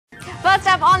First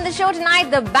up on the show tonight,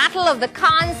 the battle of the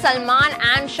Khans, Salman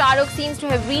and Shah Rukh seems to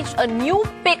have reached a new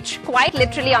pitch, quite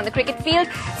literally, on the cricket field.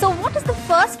 So what does the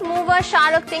first mover Shah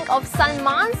Rukh think of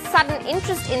Salman's sudden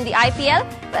interest in the IPL?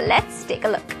 Well, let's take a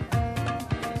look.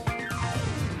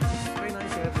 Very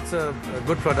nice, yeah. It's a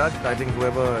good product. I think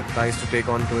whoever tries to take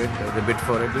on to it, the bid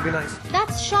for it, will be nice.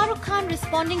 That's Shah Rukh Khan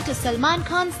responding to Salman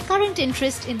Khan's current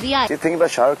interest in the IPL. The thing about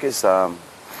Shah Rukh is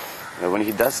when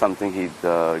he does something, he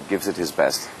gives it his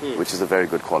best, which is a very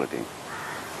good quality.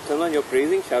 Salman, you're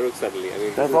praising Shah Rukh suddenly. I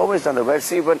mean, I've always done that. Well,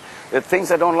 see, but the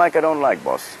things I don't like,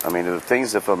 boss. I mean, the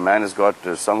things, if a man has got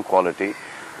some quality,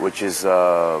 which is,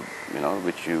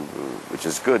 which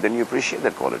is good, then you appreciate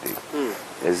that quality.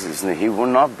 He would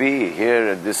not be here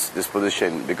at this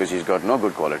position because he's got no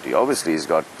good quality. Obviously, he's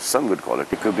got some good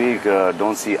quality. It could be,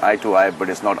 don't see eye to eye, but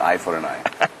it's not eye for an eye.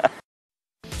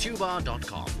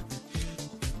 Tuba.com